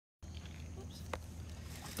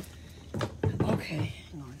Okay,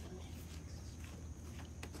 hang on.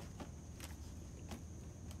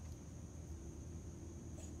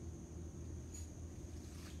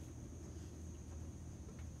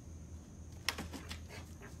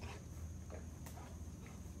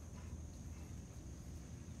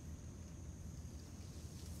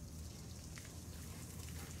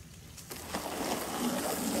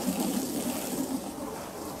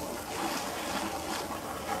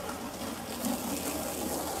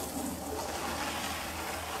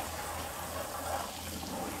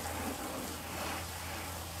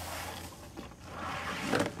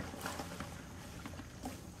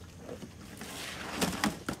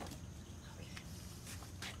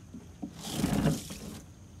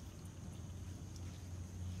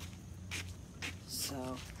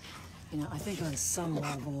 So, you know, I think on some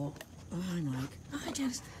level, hi Mike, hi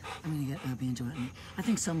Janice, I'm gonna get Banjo at me. I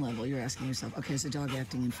think some level you're asking yourself, okay, is the dog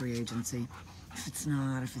acting in free agency? If it's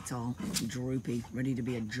not, if it's all droopy, ready to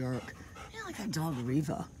be a jerk, you know, like that dog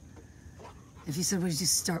Reva. If you said, well, you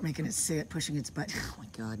just start making it sit, pushing its butt, oh my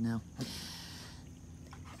God, no.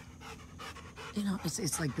 You know,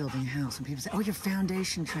 it's like building a house. When people say, oh, your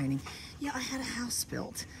foundation training. Yeah, I had a house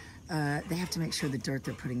built. They have to make sure the dirt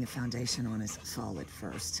they're putting the foundation on is solid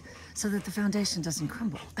first, so that the foundation doesn't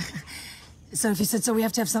crumble. So if you said, so we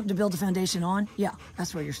have to have something to build the foundation on, yeah,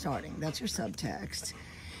 that's where you're starting. That's your subtext,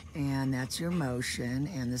 and that's your motion,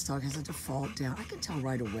 and this dog has a default down. I can tell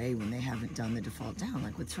right away when they haven't done the default down,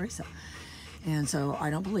 like with Teresa. And so I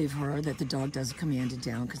don't believe her that the dog does a commanded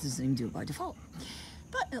down because it doesn't even do it by default.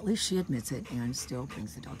 But at least she admits it and still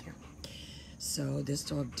brings the dog here. So this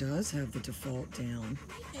dog does have the default down.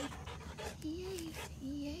 Yay,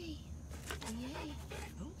 yay, yay.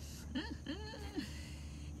 Oh.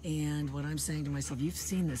 And what I'm saying to myself, you've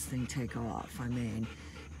seen this thing take off. I mean,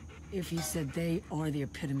 if you said they are the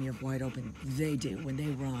epitome of wide open, they do. When they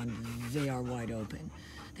run, they are wide open.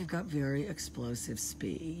 They've got very explosive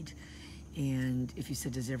speed. And if you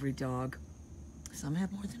said, does every dog, some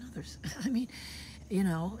have more than others. I mean, you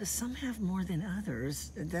know, some have more than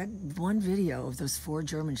others. That one video of those 4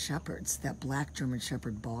 German Shepherds, that black German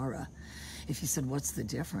Shepherd Bara, if you said, what's the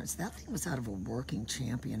difference? That thing was out of a working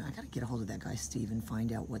champion. I got to get a hold of that guy, Steve, and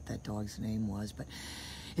find out what that dog's name was. But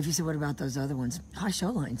if you said, what about those other ones? High show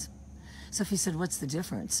lines. So if you said, what's the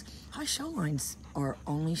difference? High show lines are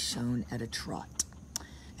only shown at a trot.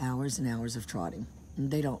 Hours and hours of trotting. And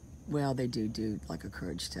they don't, well, they do like a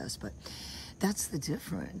courage test, but that's the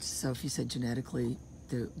difference. So if you said genetically,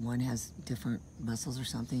 the one has different muscles or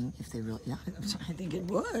something, if they really, yeah, I think it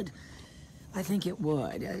would. I think it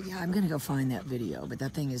would. Yeah, I'm gonna go find that video, but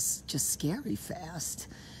that thing is just scary fast.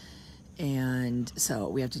 And so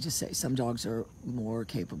we have to just say some dogs are more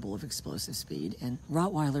capable of explosive speed, and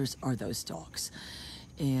Rottweilers are those dogs.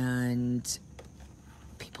 And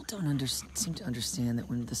people don't seem to understand that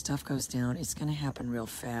when the stuff goes down, it's going to happen real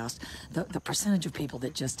fast. The percentage of people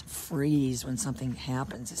that just freeze when something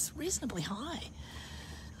happens is reasonably high.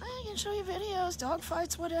 I can show you videos, dog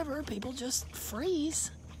fights, whatever. People just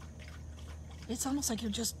freeze. It's almost like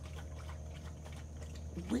you're just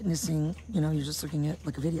witnessing, you know, you're just looking at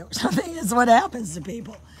like a video or something. It's what happens to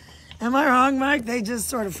people. Am I wrong, Mike? They just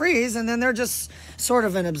sort of freeze, and then they're just sort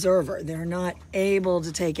of an observer. They're not able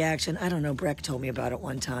to take action. I don't know, Breck told me about it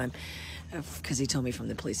one time, because he told me from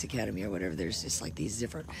the police academy or whatever, there's just like these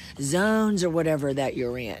different zones or whatever that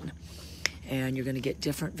you're in. And you're going to get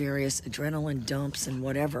different various adrenaline dumps and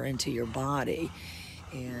whatever into your body.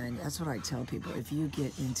 And that's what I tell people. If you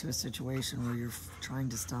get into a situation where you're trying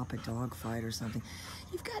to stop a dog fight or something,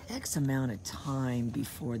 you've got X amount of time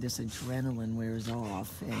before this adrenaline wears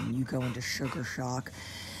off and you go into sugar shock.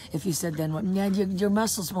 If you said then, well, yeah, your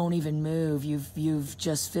muscles won't even move. You've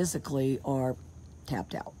just physically are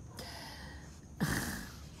tapped out. I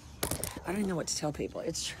don't even know what to tell people.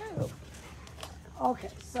 It's true. Okay,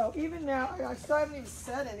 so even now, I still haven't even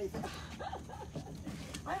said anything.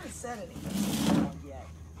 I haven't said anything yet.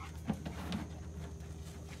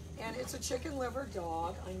 And it's a chicken liver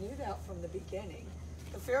dog. I knew that from the beginning.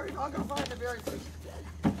 I'll go find the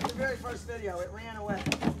very first video. It ran away.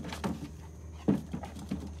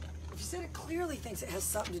 If you said it clearly thinks it has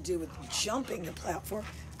something to do with jumping the platform,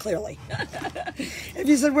 clearly. If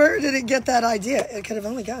you said, where did it get that idea? It could have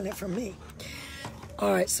only gotten it from me.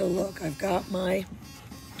 All right, so look, I've got my,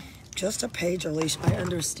 just a pager leash. I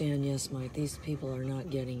understand, yes, Mike, these people are not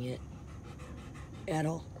getting it at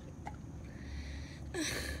all.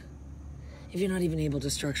 If you're not even able to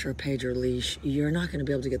structure a pager leash, you're not going to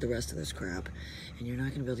be able to get the rest of this crap. And you're not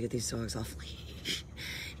going to be able to get these dogs off leash.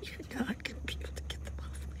 You're not going to be able to get them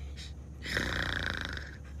off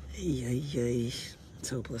leash. Yay, yay. It's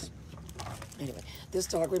hopeless. Anyway, this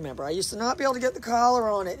dog, remember, I used to not be able to get the collar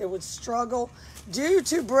on it. It would struggle due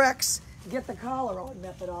to Breck's get the collar on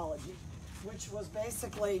methodology, which was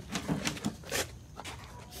basically,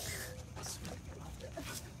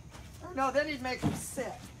 no, then he'd make him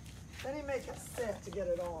sit. Then he'd make it sit to get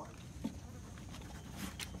it on.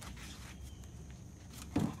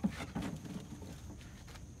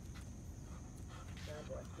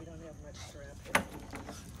 We don't have much strap here.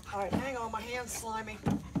 All right, hang on, my hand's slimy.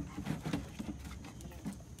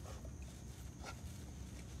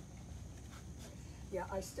 Yeah,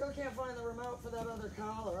 I still can't find the remote for that other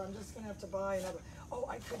collar. I'm just gonna have to buy another. Oh,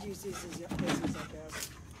 I could use these as I guess.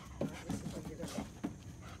 All right, let's see if I can get it.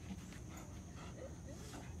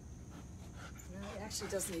 No, it actually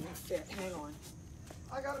doesn't even fit. Hang on.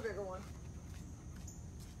 I got a bigger one.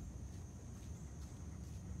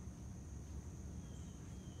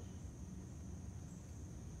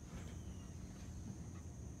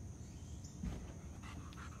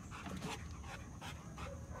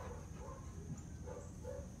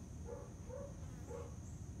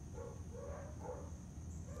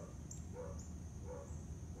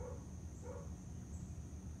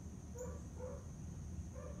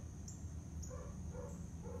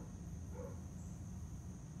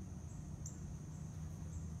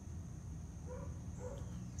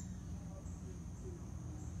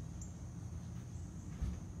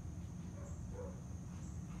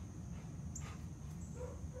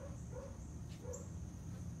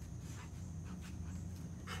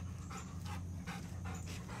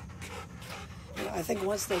 I think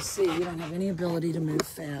once they see you don't have any ability to move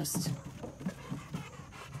fast.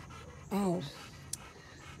 Oh,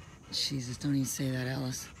 Jesus, don't even say that,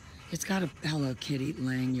 Alice. It's got a Hello Kitty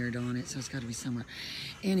lanyard on it, so it's got to be somewhere.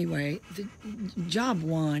 Anyway, job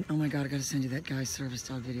one, oh my God, I got to send you that guy's service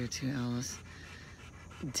dog video too, Alice.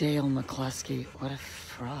 Dale McCluskey, what a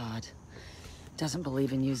fraud. Doesn't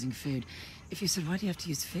believe in using food. If you said, why do you have to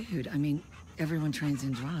use food? I mean, everyone trains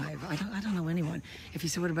and drive. I don't know anyone. If you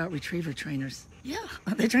said, what about retriever trainers? Yeah,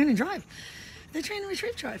 they train and drive. They train and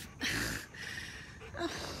retrieve drive.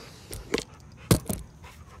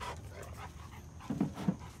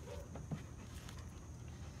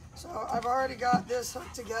 So I've already got this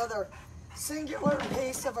hooked together. Singular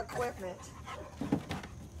piece of equipment.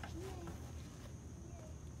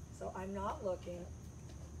 So I'm not looking.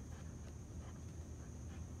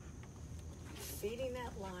 Feeding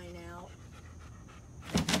that line out.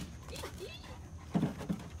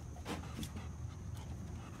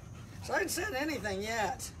 So I haven't said anything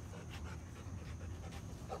yet.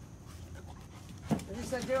 I just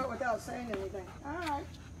said do it without saying anything. All right.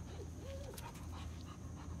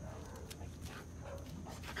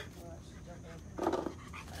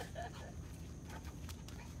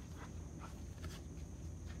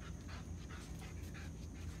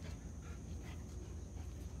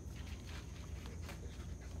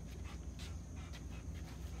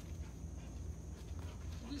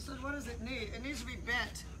 You said, what does it need? It needs to be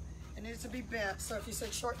bent. It needs to be bent. So if you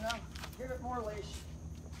said shorten up, give it more leash.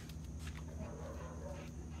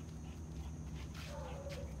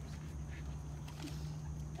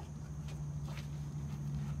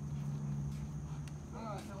 All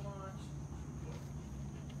right, how much?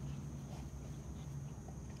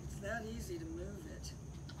 It's that easy to move it.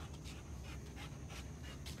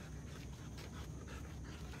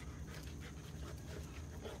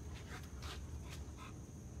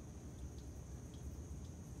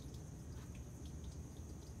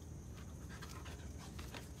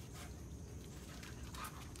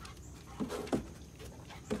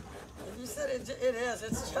 You said it is.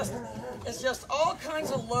 It's just all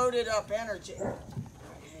kinds of loaded up energy.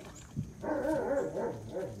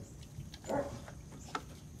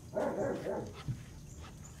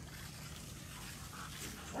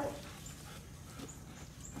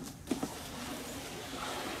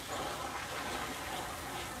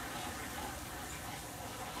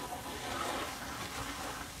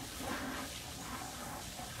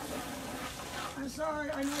 I'm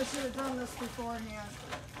sorry. I know I should have done this beforehand.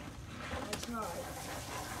 It's not.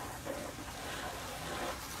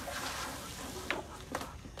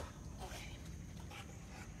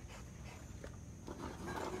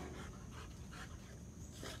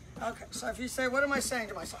 Okay, so if you say, what am I saying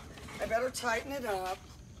to myself? I better tighten it up.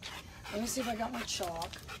 Let me see if I got my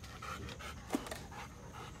chalk.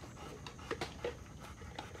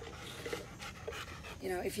 You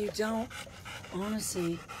know, if you don't,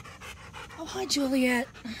 honestly, oh, hi, Juliet.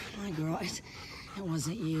 Hi, girl. It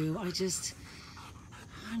wasn't you.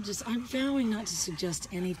 I'm vowing not to suggest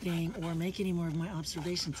anything or make any more of my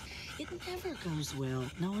observations. It never goes well.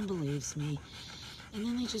 No one believes me. And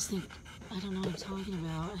then they just think, I don't know what I'm talking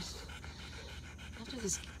about. After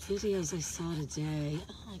these videos I saw today,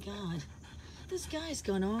 oh my God, this guy's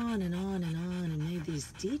gone on and on and on and made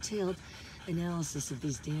these detailed analysis of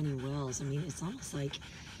these Danny Wells. I mean, it's almost like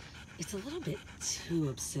it's a little bit too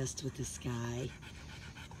obsessed with this guy.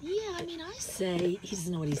 Yeah, I mean, I say he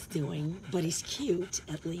doesn't know what he's doing, but he's cute,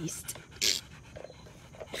 at least.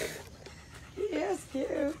 He is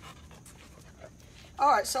cute.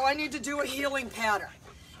 All right, so I need to do a healing pattern.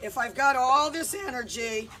 If I've got all this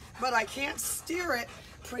energy, but I can't steer it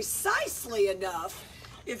precisely enough,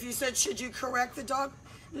 if you said, should you correct the dog?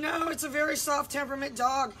 No, it's a very soft temperament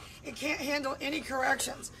dog. It can't handle any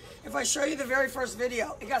corrections. If I show you the very first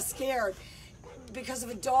video, it got scared because of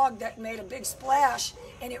a dog that made a big splash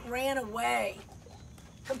and it ran away.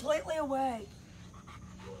 Completely away.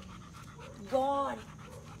 Gone.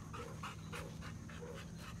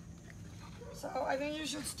 So I think you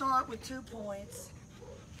should start with 2 points.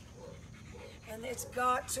 And it's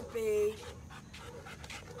got to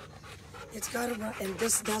run, and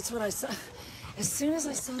that's what I saw. As soon as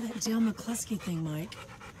I saw that Dale McCluskey thing, Mike.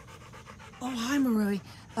 Oh, hi, Marie.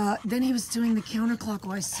 Then he was doing the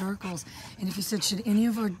counterclockwise circles. And if you said, should any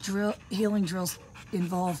of our healing drills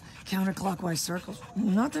involve counterclockwise circles?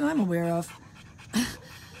 Not that I'm aware of.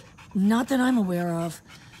 Not that I'm aware of.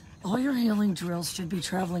 All your healing drills should be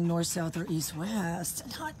traveling north, south, or east, west.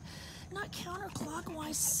 Not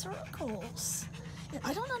counterclockwise circles.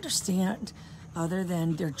 I don't understand, other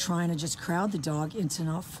than they're trying to just crowd the dog into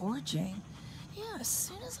not foraging. Yeah, as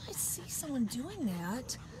soon as I see someone doing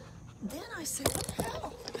that, then I say, what the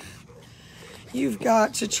hell? You've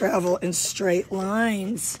got to travel in straight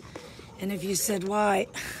lines. And if you said, why?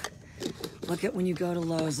 Look at when you go to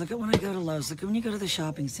Lowe's. Look at when I go to Lowe's. Look at when you go to the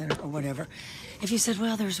shopping center or whatever. If you said,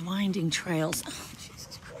 well, there's winding trails. Oh,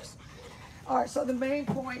 Jesus Christ. All right, so the main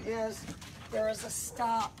point is there is a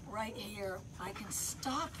stop right here. I can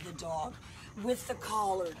stop the dog with the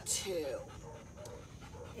collar too.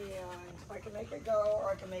 And I can make it go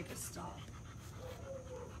or I can make it stop.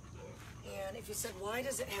 And if you said, why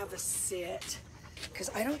does it have a sit? Because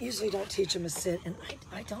I usually don't teach them a sit, and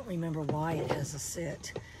I don't remember why it has a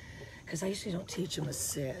sit. Because I usually don't teach them a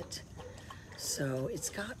sit. So it's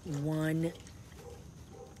got one,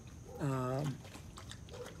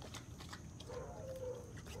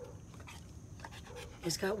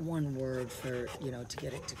 it's got one word for, to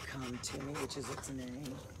get it to come to me, which is its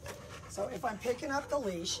name. So if I'm picking up the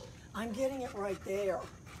leash, I'm getting it right there.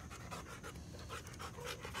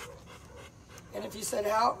 And if you said,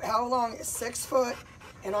 how long is 6 foot,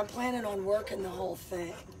 and I'm planning on working the whole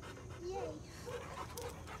thing. Yay.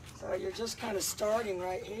 So you're just kind of starting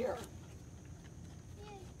right here.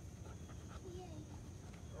 Yay. Yay.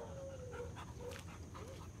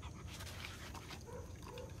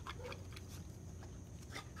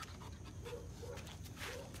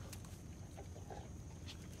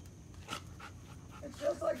 It's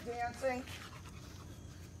just like dancing.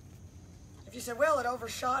 If you said, well, it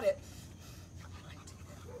overshot it.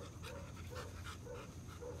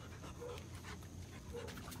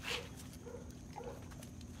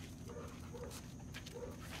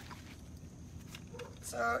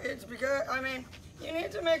 So it's because, you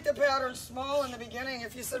need to make the pattern small in the beginning.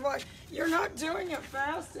 If you said, well, you're not doing it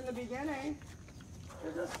fast in the beginning.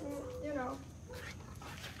 You're just,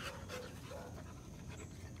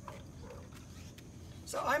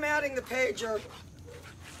 So I'm adding the pager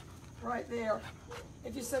right there.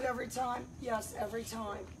 If you said every time, yes, every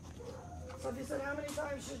time. So if you said, how many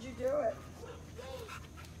times should you do it?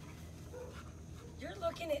 You're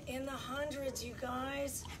looking at in the hundreds, you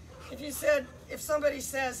guys. If somebody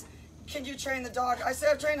says, can you train the dog? I say,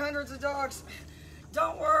 I've trained hundreds of dogs.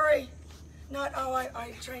 Don't worry. Not, oh,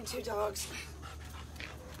 I trained 2 dogs.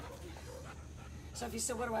 So if you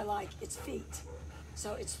said, what do I like? It's feet.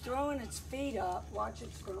 So it's throwing its feet up. Watch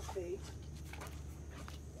its front feet.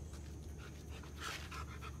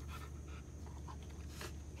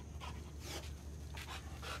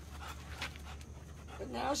 But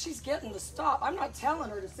now she's getting the stop. I'm not telling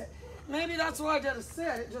her to sit. Maybe that's why I did a sit.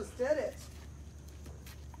 It just did it.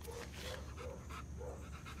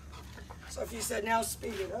 So if you said, now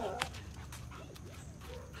speed it up.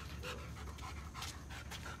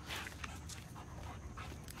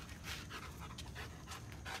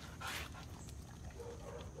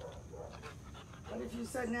 But if you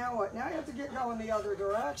said, now what? Now you have to get going the other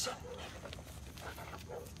direction.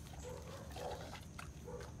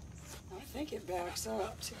 I think it backs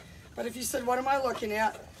up. But if you said, what am I looking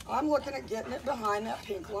at? I'm looking at getting it behind that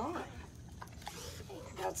pink line.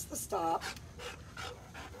 That's the stop.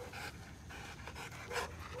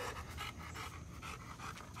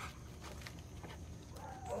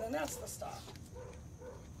 And then that's the stop.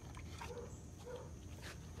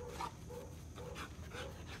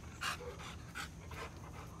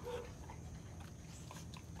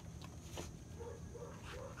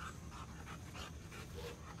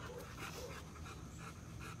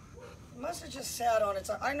 Must have just sat on its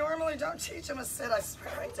own. I normally don't teach them a sit. I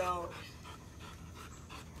swear I don't.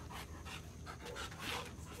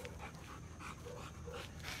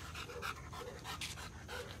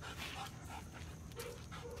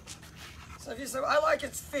 So if you said, I like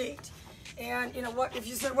its feet. And you know what, if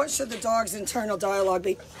you said, what should the dog's internal dialogue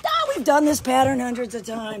be? Oh, we've done this pattern hundreds of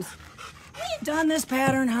times. We've done this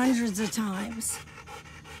pattern hundreds of times.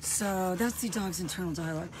 So that's the dog's internal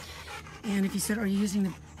dialogue. And if you said, are you using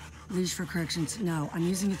the leash for corrections? No, I'm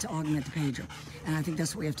using it to augment the pager. And I think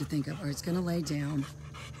that's what we have to think of. All right, it's gonna lay down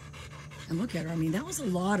and look at her. I mean, that was a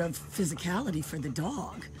lot of physicality for the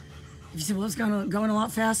dog. If you said, well, it's going a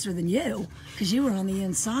lot faster than you, because you were on the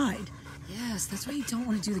inside. Yes, that's why you don't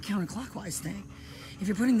want to do the counterclockwise thing. If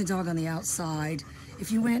you're putting the dog on the outside, if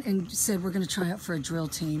you went and said, we're going to try out for a drill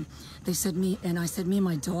team, they said me, and I said, me and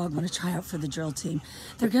my dog want to try out for the drill team.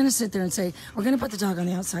 They're going to sit there and say, we're going to put the dog on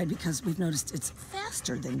the outside because we've noticed it's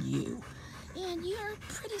faster than you. And you're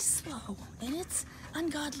pretty slow, and it's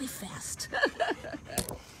ungodly fast.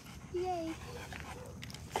 Yay.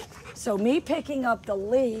 So me picking up the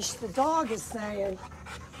leash, the dog is saying,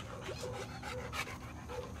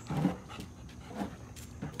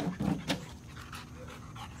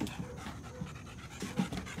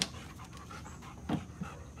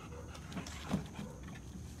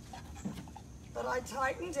 but I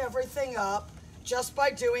tightened everything up just by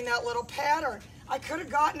doing that little pattern. I could have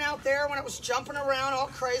gotten out there when it was jumping around all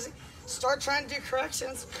crazy, start trying to do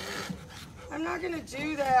corrections. I'm not gonna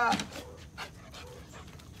do that.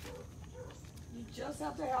 You just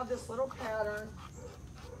have to have this little pattern.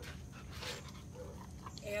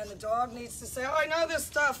 And the dog needs to say, oh, I know this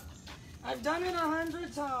stuff. I've done it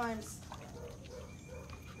 100 times.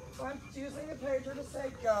 So I'm using the pager to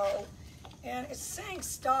say go. And it's saying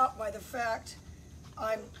stop by the fact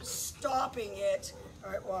I'm stopping it.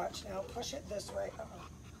 All right, watch. Now push it this way.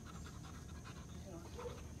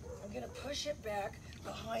 I'm going to push it back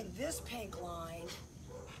behind this pink line.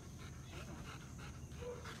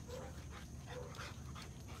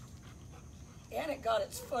 And it got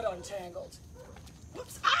its foot untangled.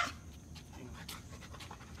 Whoops. Ah!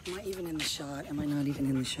 Am I even in the shot? Am I not even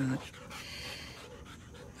in the shot?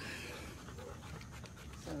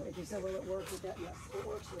 So if you said, will it work with that? Yes, it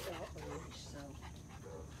works without the leash, so.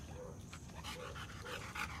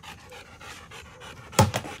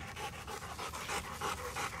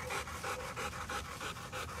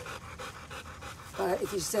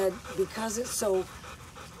 If you said, because it's so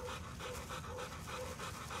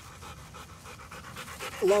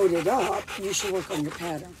loaded up, you should work on your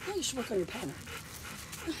pattern. Yeah, you should work on your pattern.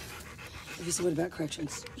 If you said, what about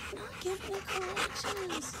corrections? You're not giving me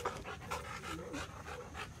corrections.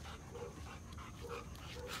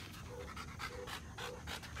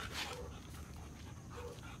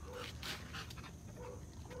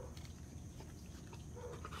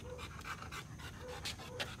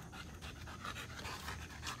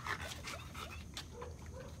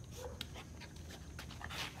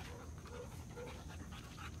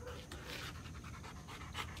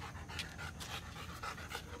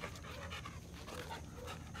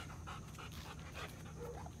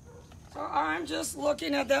 So I'm just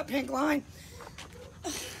looking at that pink line.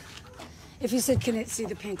 If you said, can it see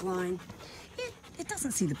the pink line? It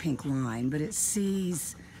doesn't see the pink line, but it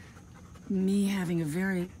sees me having a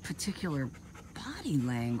very particular body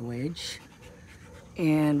language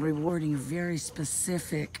and rewarding very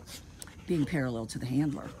specific being parallel to the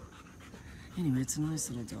handler. Anyway, it's a nice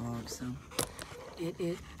little dog, so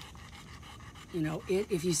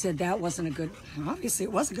if you said that wasn't a good, obviously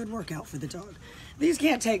it was a good workout for the dog. These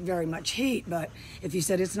can't take very much heat, but if you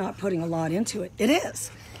said it's not putting a lot into it, it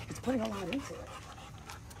is. It's putting a lot into it.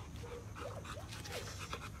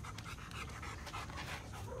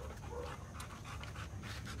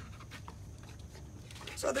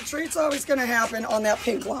 So the treat's always going to happen on that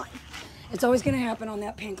pink line. It's always going to happen on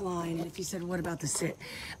that pink line. And if you said, what about the sit?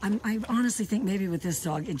 I honestly think maybe with this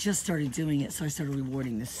dog, it just started doing it, so I started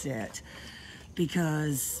rewarding the sit.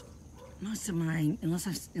 Because most of mine, unless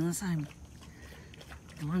I'm,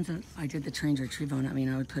 the ones that I did the trained retrieve on, I mean,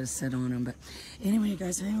 I would put a sit on them. But anyway, you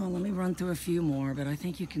guys, hang on, let me run through a few more, but I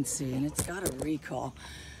think you can see, and it's got a recall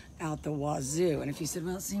out the wazoo. And if you said,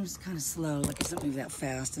 well, it seems kind of slow, like it doesn't move that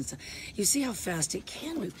fast, and so you see how fast it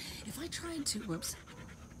can move. If I tried to, whoops,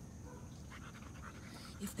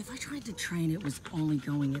 if I tried to train it was only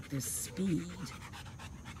going at this speed,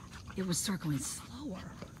 it would start going slower.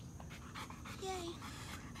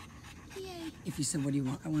 If you said, what do you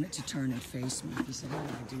want? I want it to turn and face me. If you said, how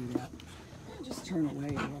do I do that? I'll just turn away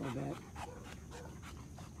a little bit.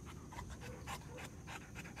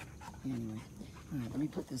 Anyway, All right, let me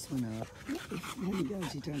put this one up. There you go.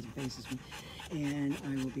 She turns and faces me. And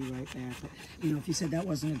I will be right back. But, you know, if you said that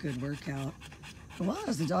wasn't a good workout, it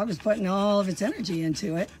was. The dog was putting all of its energy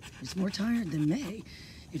into it. It's more tired than me.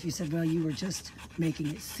 If you said, well, you were just making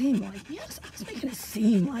it seem like, yes, I was making it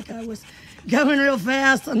seem like I was going real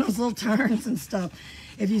fast on those little turns and stuff.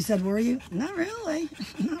 If you said, were you? Not really.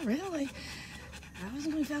 Not really. I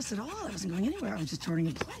wasn't going fast at all. I wasn't going anywhere. I was just turning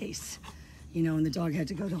in place. You know, and the dog had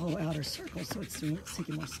to go the whole outer circle, so it's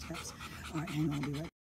taking more steps. All right, hang on, I'll be right back.